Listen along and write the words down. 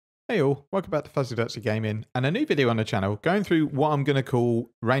Hey all, welcome back to Fuzzy Dirty Gaming and a new video on the channel going through what I'm going to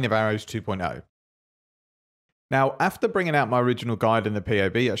call Reign of Arrows 2.0. Now, after bringing out my original guide in the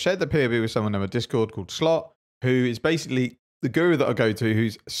POB, I shared the POB with someone on my Discord called Slot, who is basically the guru that I go to,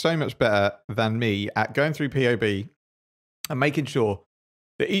 who's so much better than me at going through POB and making sure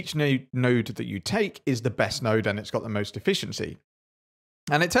that each node that you take is the best node and it's got the most efficiency.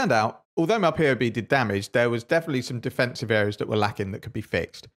 And it turned out, although my POB did damage, there was definitely some defensive areas that were lacking that could be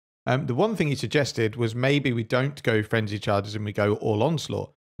fixed. The one thing he suggested was maybe we don't go frenzy charges and we go all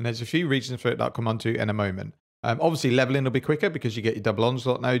onslaught. And there's a few reasons for it that I'll come on to in a moment. Obviously, leveling will be quicker because you get your double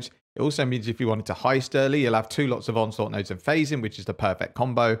onslaught nodes. It also means if you wanted to heist early, you'll have two lots of onslaught nodes and phasing, which is the perfect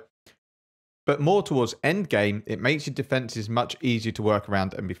combo. But more towards end game, it makes your defenses much easier to work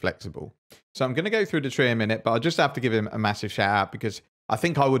around and be flexible. So I'm going to go through the tree in a minute, but I just have to give him a massive shout out because I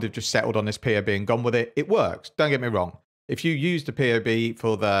think I would have just settled on this POB and gone with it. It works. Don't get me wrong. If you use the POB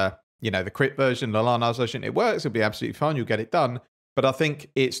for the, the crit version, the Lana's version, it works. It'll be absolutely fine. You'll get it done. But I think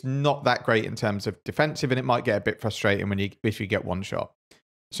it's not that great in terms of defensive, and it might get a bit frustrating if you get one shot.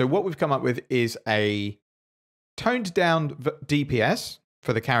 So what we've come up with is a toned down DPS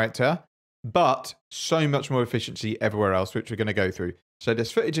for the character, but so much more efficiency everywhere else, which we're going to go through. So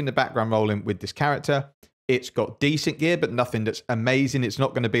there's footage in the background rolling with this character. It's got decent gear, but nothing that's amazing. It's not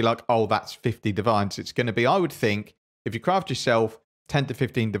going to be like, oh, that's 50 divines. It's going to be, I would think, if you craft yourself 10 to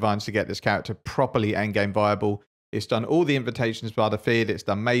 15 divines to get this character properly endgame viable. It's done all the invitations by the feed. It's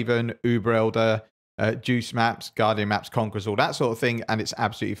done Maven, Uber Elder, Juice maps, Guardian maps, Conquerors, all that sort of thing, and it's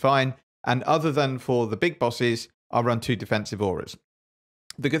absolutely fine. And other than for the big bosses, I'll run 2 defensive auras.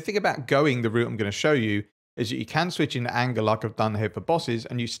 The good thing about going the route I'm going to show you is that you can switch in anger like I've done here for bosses,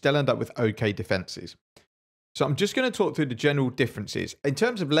 and you still end up with okay defenses. So I'm just going to talk through the general differences. In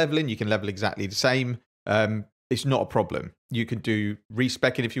terms of leveling, you can level exactly the same. It's not a problem. You can do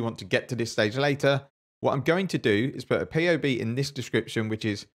respecing if you want to get to this stage later. What I'm going to do is put a POB in this description, which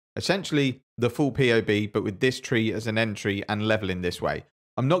is essentially the full POB, but with this tree as an entry and leveling this way.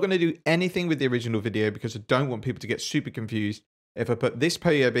 I'm not going to do anything with the original video because I don't want people to get super confused. If I put this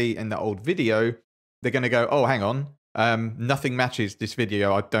POB in the old video, they're going to go, oh, hang on, nothing matches this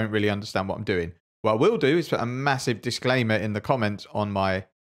video. I don't really understand what I'm doing. What I will do is put a massive disclaimer in the comments on my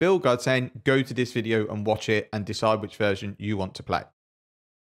build guide saying, go to this video and watch it and decide which version you want to play.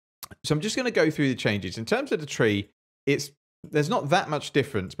 So I'm just going to go through the changes. In terms of the tree, there's not that much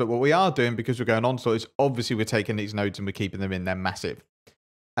difference, but what we are doing because we're going onslaught is obviously we're taking these nodes and we're keeping them in there massive.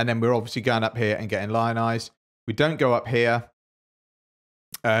 And then we're obviously going up here and getting lionized. We don't go up here.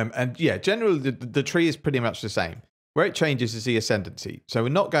 And yeah, generally the tree is pretty much the same. Where it changes is the ascendancy. So we're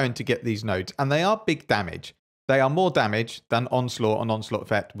not going to get these nodes, and they are big damage. They are more damage than onslaught and onslaught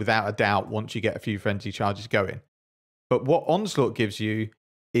effect without a doubt once you get a few frenzy charges going. But what onslaught gives you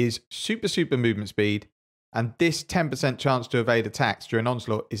is super movement speed, and this 10% chance to evade attacks during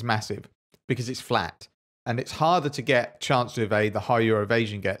onslaught is massive because it's flat, and it's harder to get chance to evade the higher your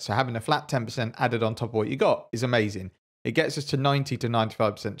evasion gets. So having a flat 10% added on top of what you got is amazing. It gets us to 90 to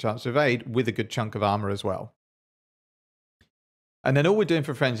 95% chance to evade with a good chunk of armor as well. And then all we're doing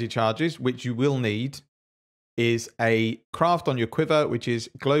for frenzy charges, which you will need, is a craft on your quiver, which is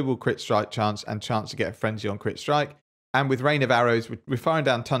global crit strike chance and chance to get a frenzy on crit strike. And with Reign of Arrows, we're firing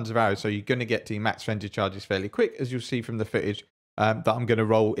down tons of arrows, so you're going to get to your max frenzy charges fairly quick, as you'll see from the footage that I'm going to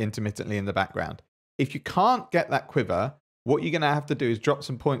roll intermittently in the background. If you can't get that quiver, what you're going to have to do is drop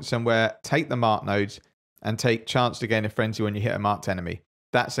some points somewhere, take the marked nodes, and take chance to gain a frenzy when you hit a marked enemy.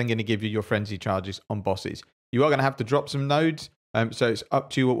 That's then going to give you your frenzy charges on bosses. You are going to have to drop some nodes, so it's up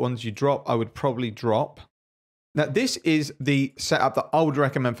to you what ones you drop. I would probably drop. Now, this is the setup that I would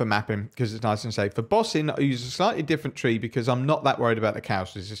recommend for mapping because it's nice and safe. For bossing, I use a slightly different tree because I'm not that worried about the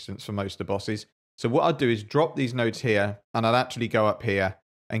chaos resistance for most of the bosses. So what I'd do is drop these nodes here, and I'd actually go up here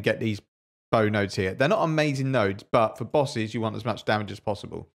and get these bow nodes here. They're not amazing nodes, but for bosses, you want as much damage as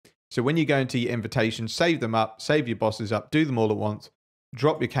possible. So when you go into your invitation, save them up, save your bosses up, do them all at once,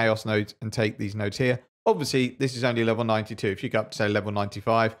 drop your chaos nodes, and take these nodes here. Obviously, this is only level 92. If you go up to, say, level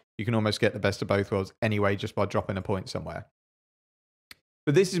 95, you can almost get the best of both worlds anyway just by dropping a point somewhere.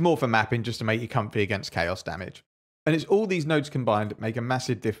 But this is more for mapping, just to make you comfy against chaos damage. And it's all these nodes combined that make a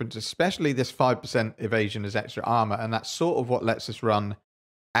massive difference, especially this 5% evasion as extra armor. And that's sort of what lets us run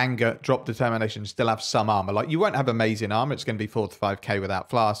anger, drop determination, still have some armor. Like, you won't have amazing armor. It's going to be 4 to 5k without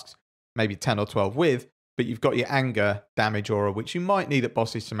flasks, maybe 10 or 12 with. But you've got your anger damage aura, which you might need at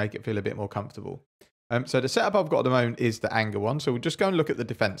bosses to make it feel a bit more comfortable. So the setup I've got at the moment is the anger one. So we'll just go and look at the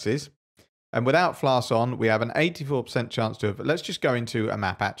defenses. And without flasks on, we have an 84% chance to have. Let's just go into a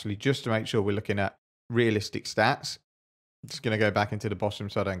map actually, just to make sure we're looking at realistic stats. Just going to go back into the boss room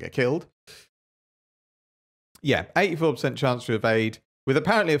so I don't get killed. Yeah, 84% chance to evade, with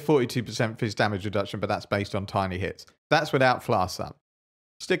apparently a 42% fizz damage reduction, but that's based on tiny hits. That's without flasks up.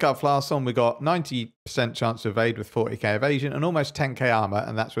 Stick our flasks on, we got 90% chance to evade with 40k evasion and almost 10k armor,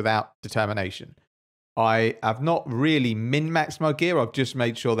 and that's without determination. I have not really min-maxed my gear. I've just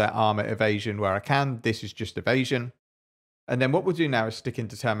made sure that armor evasion where I can. This is just evasion. And then what we'll do now is stick in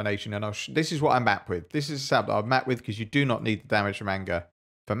determination. And this is what I map with. This is a setup that I've mapped with because you do not need the damage from anger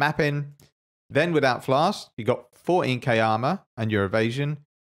for mapping. Then without flasks, you got 14k armor and your evasion.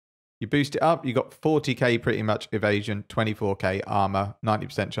 You boost it up, you got 40k pretty much evasion, 24k armor,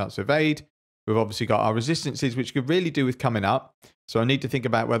 90% chance to evade. We've obviously got our resistances, which could really do with coming up. So I need to think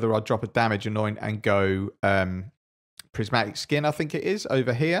about whether I'll drop a damage anoint and go prismatic skin, I think it is,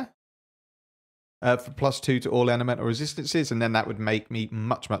 over here. For +2 to all elemental resistances. And then that would make me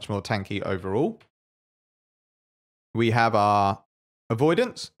much, much more tanky overall. We have our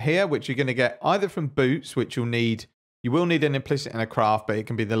avoidance here, which you're going to get either from boots, which you'll need. You will need an implicit and a craft, but it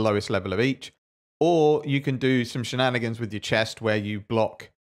can be the lowest level of each. Or you can do some shenanigans with your chest where you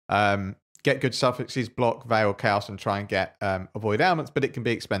block, get good suffixes, block, veil, chaos, and try and get avoid ailments, but it can be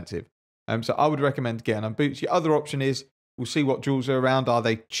expensive. So I would recommend getting on boots. Your other option is, we'll see what jewels are around. Are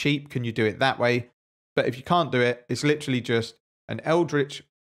they cheap? Can you do it that way? But if you can't do it, it's literally just an Eldritch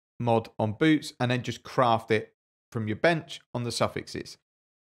mod on boots and then just craft it from your bench on the suffixes.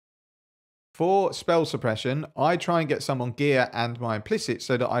 For spell suppression, I try and get some on gear and my implicit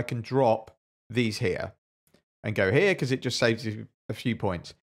so that I can drop these here and go here because it just saves you a few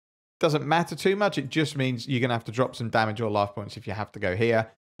points. Doesn't matter too much. It just means you're going to have to drop some damage or life points if you have to go here.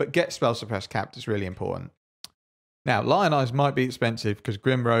 But get spell suppress capped is really important. Now, Lion Eyes might be expensive because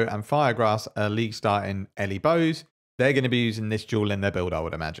Grimrow and Firegrass are league starting Ele bows. They're going to be using this jewel in their build, I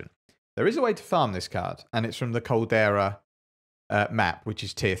would imagine. There is a way to farm this card, and it's from the Caldera map, which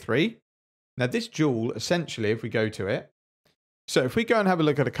is tier 3. Now, this jewel, essentially, if we go to it, so if we go and have a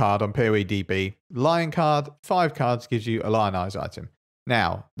look at a card on POE Lion card, 5 cards gives you a Lion Eyes item.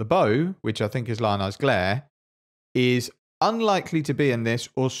 Now, the bow, which I think is Lion Eyes Glare, is unlikely to be in this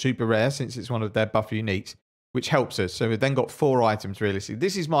or super rare since it's one of their buff uniques, which helps us. So we've then got 4 items realistically.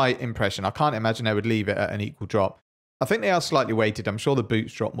 This is my impression. I can't imagine they would leave it at an equal drop. I think they are slightly weighted. I'm sure the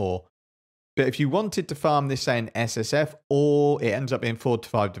boots drop more. But if you wanted to farm this, say, in SSF, or it ends up being 4 to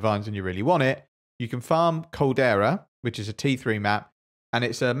 5 divines and you really want it, you can farm Caldera, which is a T3 map. And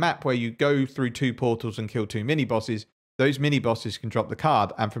it's a map where you go through 2 portals and kill 2 mini-bosses. Those mini-bosses can drop the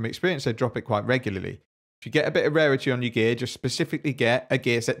card. And from experience, they drop it quite regularly. If you get a bit of rarity on your gear, just specifically get a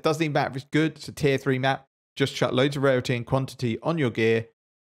gear set. Doesn't even matter if it's good. It's a tier 3 map. Just chuck loads of rarity and quantity on your gear.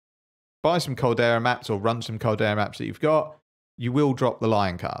 Buy some Caldera maps or run some Caldera maps that you've got. You will drop the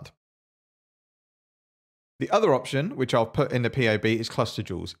Lion card. The other option, which I'll put in the POB, is cluster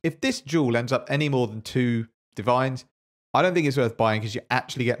jewels. If this jewel ends up any more than 2 divines, I don't think it's worth buying because you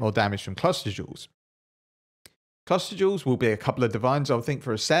actually get more damage from cluster jewels. Cluster jewels will be a couple of divines, I would think,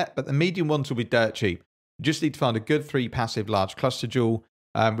 for a set, but the medium ones will be dirt cheap. You just need to find a good 3 passive large cluster jewel,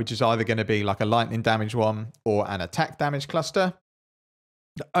 which is either going to be like a lightning damage one or an attack damage cluster.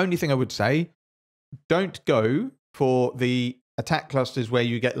 The only thing I would say, don't go for the attack clusters where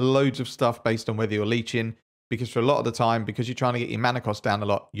you get loads of stuff based on whether you're leeching, because for a lot of the time, because you're trying to get your mana cost down a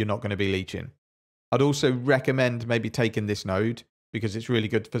lot, you're not going to be leeching. I'd also recommend maybe taking this node because it's really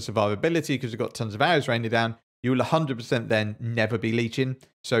good for survivability because you've got tons of arrows raining down. You will 100% then never be leeching.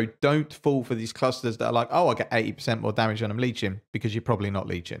 So don't fall for these clusters that are like, oh, I get 80% more damage when I'm leeching, because you're probably not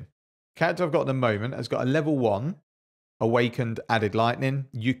leeching. Character I've got at the moment has got a level 1 awakened added lightning,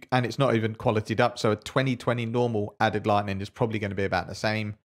 and it's not even qualityed up. So a 2020 normal added lightning is probably going to be about the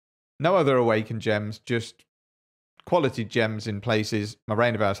same. No other awakened gems, just quality gems in places. My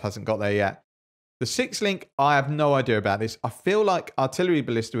Rain of Arrows hasn't got there yet. The 6 link, I have no idea about this. I feel like Artillery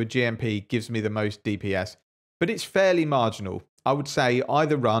Ballista with GMP gives me the most DPS, but it's fairly marginal. I would say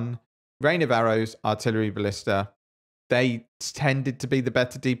either run Rain of Arrows, Artillery Ballista. They tended to be the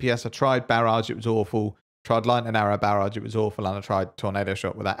better DPS. I tried Barrage, it was awful. Tried Lightning Arrow Barrage, it was awful. And I tried Tornado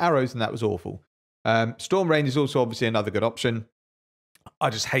Shot without arrows, and that was awful. Storm Rain is also obviously another good option. I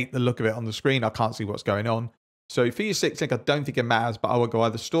just hate the look of it on the screen. I can't see what's going on. So for your 6 link, I don't think it matters, but I would go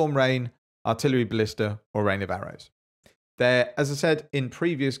either Storm Rain, Artillery Ballista, or Rain of Arrows. There, as I said in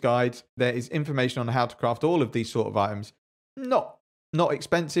previous guides, there is information on how to craft all of these sort of items. Not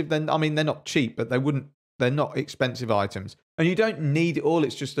expensive. I mean, they're not cheap, but they're not expensive items. And you don't need it all.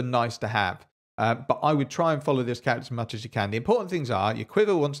 It's just a nice to have. But I would try and follow this character as much as you can. The important things are your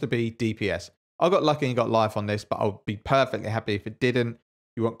quiver wants to be DPS. I got lucky and got life on this, but I would be perfectly happy if it didn't.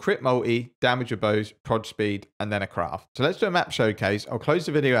 You want crit multi, damage of bows, prod speed, and then a craft. So let's do a map showcase. I'll close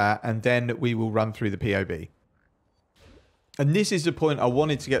the video out, and then we will run through the POB. And this is the point I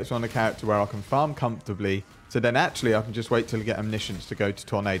wanted to get to on a character where I can farm comfortably. So then actually I can just wait till I get omniscience to go to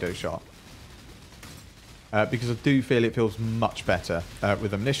tornado shot. Because I do feel it feels much better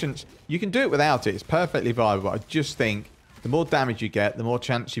with omniscience. You can do it without it. It's perfectly viable. I just think the more damage you get, the more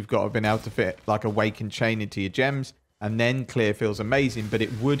chance you've got of being able to fit like Awakened Chain into your gems. And then clear feels amazing. But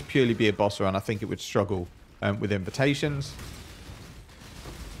it would purely be a boss run. I think it would struggle with invitations.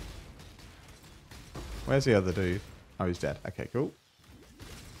 Where's the other dude? Oh, he's dead. Okay, cool.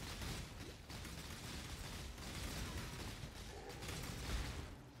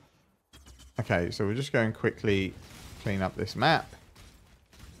 Okay, so we're just going to quickly clean up this map.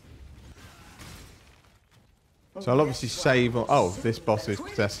 So I'll obviously save... Oh, this boss is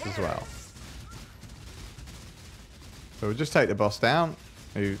possessed as well. So we'll just take the boss down.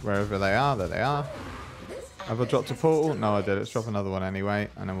 Wherever they are, there they are. Have I dropped a portal? No, I did. Let's drop another one anyway.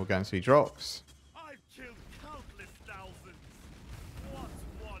 And then we'll go and see drops.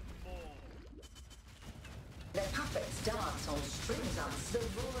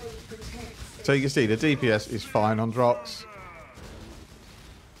 So you can see the DPS is fine on drops.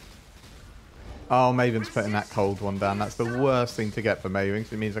 Oh, Maven's putting that cold one down. That's the worst thing to get for Maven,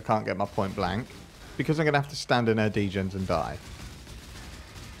 because it means I can't get my point blank. Because I'm going to have to stand in her degens and die.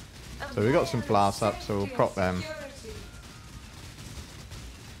 So we've got some flasks up, so we'll prop them.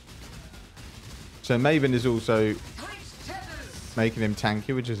 So Maven is also making him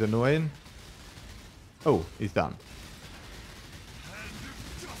tanky, which is annoying. Oh, he's done.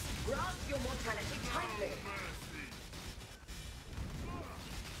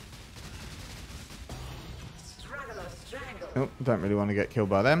 Oh, don't really want to get killed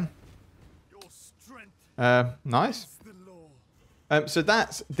by them. Nice. So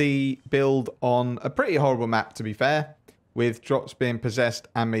that's the build on a pretty horrible map, to be fair, with drops being possessed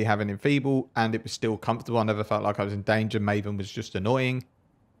and me having enfeeble, and it was still comfortable. I never felt like I was in danger. Maven was just annoying.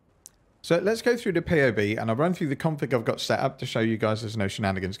 So let's go through the POB, and I'll run through the config I've got set up to show you guys there's no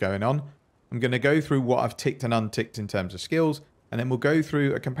shenanigans going on. I'm going to go through what I've ticked and unticked in terms of skills, and then we'll go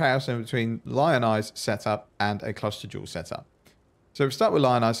through a comparison between Lionized setup and a Cluster Jewel setup. So we start with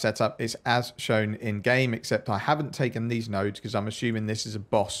Lionized setup. It's as shown in game, except I haven't taken these nodes because I'm assuming this is a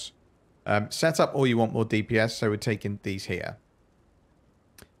boss setup, or you want more DPS, so we're taking these here.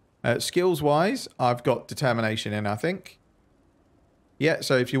 Skills-wise, I've got Determination in, I think. Yeah,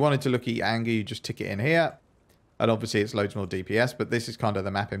 so if you wanted to look at anger, you just tick it in here. And obviously it's loads more DPS, but this is kind of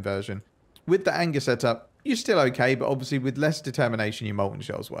the mapping version. With the anger setup, you're still okay, but obviously with less determination, your molten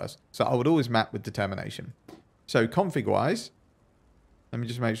shell's worse. So I would always map with determination. So config-wise, let me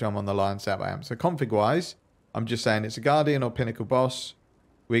just make sure I'm on the line setup I am. So config-wise, I'm just saying it's a Guardian or Pinnacle boss.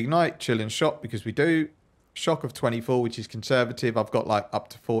 We ignite, chill, and shock because we do. Shock of 24, which is conservative. I've got like up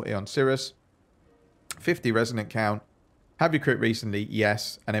to 40 on Cirrus. 50 resonant count. Have you crit recently?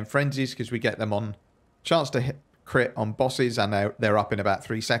 Yes. And then frenzies because we get them on chance to hit crit on bosses, and they're up in about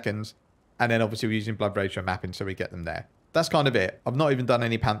 3 seconds. And then obviously we're using blood ratio mapping, so we get them there. That's kind of it. I've not even done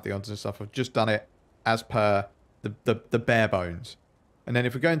any pantheons and stuff. I've just done it as per the bare bones. And then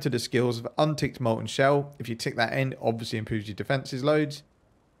if we go into the skills of unticked molten shell, if you tick that in, obviously improves your defenses loads.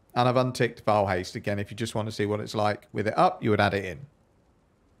 And I've unticked Vile Haste. Again, if you just want to see what it's like with it up, you would add it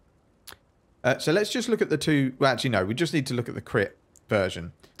in. So let's just look at the two. Well, actually, no, we just need to look at the crit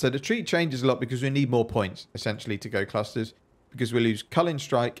version. So the tree changes a lot because we need more points, essentially, to go clusters. Because we lose Culling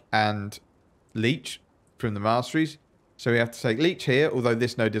Strike and Leech from the masteries. So we have to take Leech here, although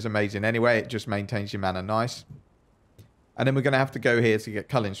this node is amazing anyway. It just maintains your mana nice. And then we're going to have to go here to get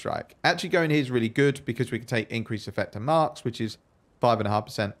Culling Strike. Actually, going here is really good because we can take Increased Effect on Marks, which is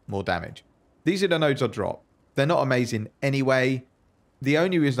 5.5% more damage. These are the nodes I drop. They're not amazing anyway. The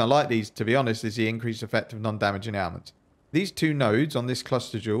only reason I like these, to be honest, is the increased effect of non-damaging ailments. These two nodes on this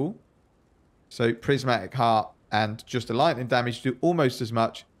cluster jewel, so Prismatic Heart and just a lightning damage, do almost as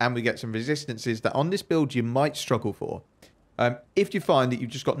much, and we get some resistances that on this build you might struggle for. If you find that you've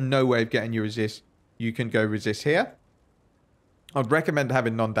just got no way of getting your resist, you can go resist here. I'd recommend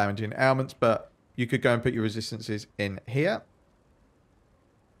having non-damaging ailments, but you could go and put your resistances in here.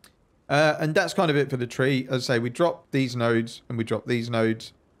 And that's kind of it for the tree. As I say, we drop these nodes and we drop these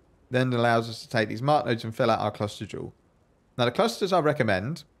nodes. Then it allows us to take these mark nodes and fill out our cluster jewel. Now, the clusters I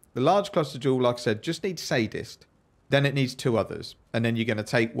recommend, the large cluster jewel, like I said, just needs Sadist. Then it needs 2 others. And then you're going to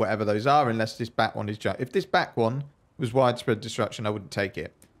take whatever those are, unless this back one is just... If this back one was widespread destruction, I wouldn't take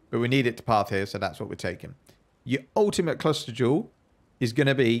it. But we need it to path here, so that's what we're taking. Your ultimate cluster jewel is going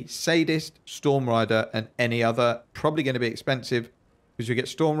to be Sadist, Storm Rider, and any other. Probably going to be expensive, because you get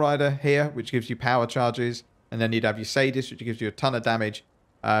Storm Rider here, which gives you power charges, and then you'd have your Sadist, which gives you a ton of damage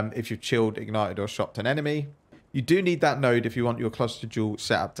if you've chilled, ignited, or shocked an enemy. You do need that node if you want your cluster jewel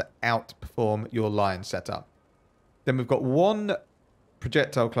set up to outperform your Lion setup. Then we've got one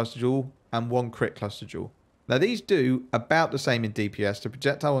projectile cluster jewel and one crit cluster jewel. Now these do about the same in DPS. The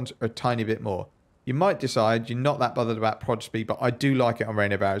projectile ones are a tiny bit more. You might decide you're not that bothered about prod speed, but I do like it on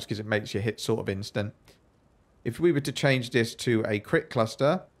Rain of Arrows because it makes your hit sort of instant. If we were to change this to a crit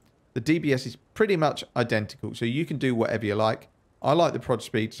cluster, the DPS is pretty much identical, so you can do whatever you like. I like the prod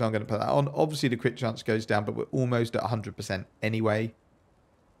speed, so I'm going to put that on. Obviously, the crit chance goes down, but we're almost at 100% anyway.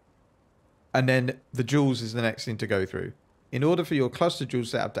 And then the jewels is the next thing to go through. In order for your cluster jewel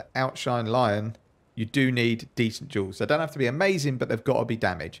setup to outshine Lion, you do need decent jewels. They don't have to be amazing, but they've got to be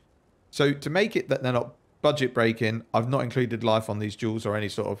damage. So to make it that they're not budget breaking, I've not included life on these jewels or any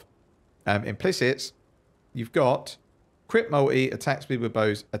sort of implicits. You've got crit multi, attack speed with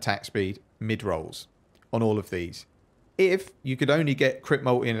bows, attack speed, mid rolls on all of these. If you could only get crit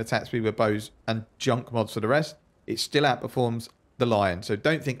multi and attack speed with bows and junk mods for the rest, it still outperforms the Lion. So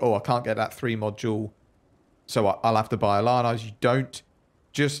don't think, oh, I can't get that 3 mod jewel, so I'll have to buy a Lion Eyes. You don't.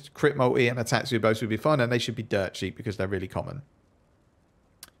 Just crit multi and attack speed with bows would be fine, and they should be dirt cheap because they're really common.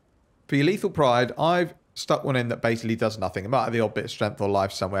 For your Lethal Pride, I've stuck one in that basically does nothing. It might have the odd bit of strength or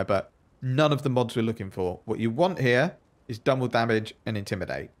life somewhere, but none of the mods we're looking for. What you want here is double damage and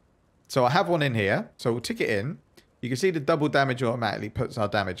intimidate. So I have one in here, so we'll tick it in. You can see the double damage automatically puts our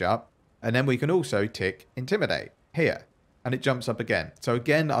damage up, and then we can also tick intimidate here, and it jumps up again. So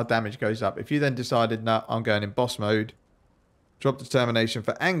again, our damage goes up. If you then decided, no, I'm going in boss mode, drop determination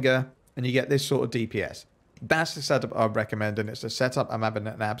for anger, and you get this sort of DPS. That's the setup I'd recommend, and it's a setup I'm having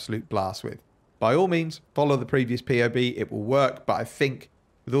an absolute blast with. By all means, follow the previous POB. It will work, but I think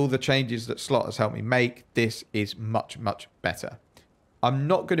with all the changes that Slot has helped me make, this is much, much better. I'm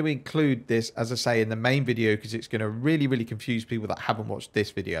not going to include this, as I say, in the main video because it's going to really, really confuse people that haven't watched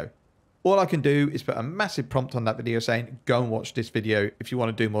this video. All I can do is put a massive prompt on that video saying, go and watch this video if you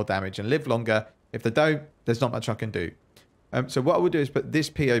want to do more damage and live longer. If they don't, there's not much I can do. So what I will do is put this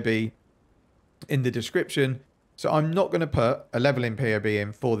POB in the description. So I'm not going to put a leveling POB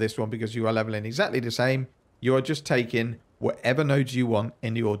in for this one because you are leveling exactly the same. You are just taking whatever nodes you want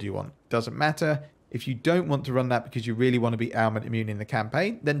in the order you want. Doesn't matter. If you don't want to run that because you really want to be ailment immune in the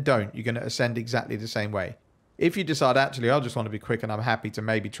campaign, then don't. You're going to ascend exactly the same way. If you decide, actually, I just want to be quick and I'm happy to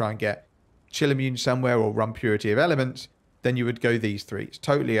maybe try and get chill immune somewhere or run purity of elements, then you would go these 3. It's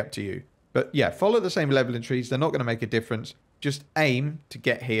totally up to you. But yeah, follow the same leveling trees. They're not going to make a difference. Just aim to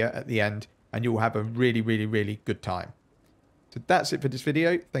get here at the end and you'll have a really, really, really good time. So that's it for this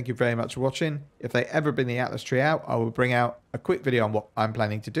video. Thank you very much for watching. If they ever bring the Atlas tree out, I will bring out a quick video on what I'm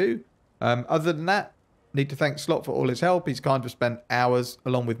planning to do. Other than that, need to thank Slot for all his help. He's kind of spent hours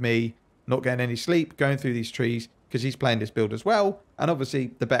along with me, not getting any sleep, going through these trees because he's playing this build as well. And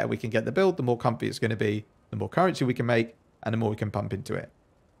obviously, the better we can get the build, the more comfy it's going to be, the more currency we can make, and the more we can pump into it.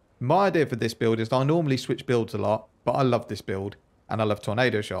 My idea for this build is I normally switch builds a lot, but I love this build and I love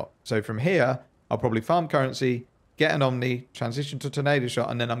Tornado Shot. So from here, I'll probably farm currency, get an Omni, transition to Tornado Shot,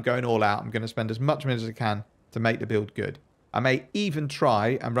 and then I'm going all out. I'm going to spend as much money as I can to make the build good. I may even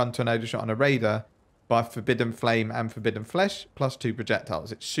try and run Tornado Shot on a Raider by Forbidden Flame and Forbidden Flesh plus 2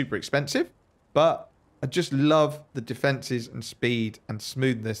 projectiles. It's super expensive, but I just love the defenses and speed and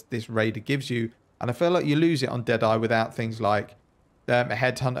smoothness this Raider gives you. And I feel like you lose it on Deadeye without things like a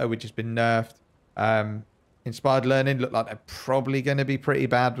Headhunter, which has been nerfed. Inspired Learning look like they're probably going to be pretty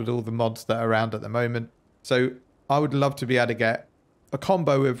bad with all the mods that are around at the moment. So I would love to be able to get a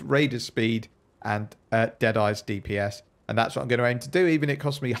combo of Raider's speed and Deadeye's DPS. And that's what I'm going to aim to do. Even if it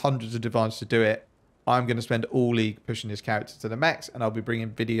costs me hundreds of divines to do it, I'm going to spend all league pushing this character to the max. And I'll be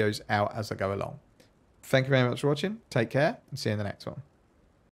bringing videos out as I go along. Thank you very much for watching. Take care and see you in the next one.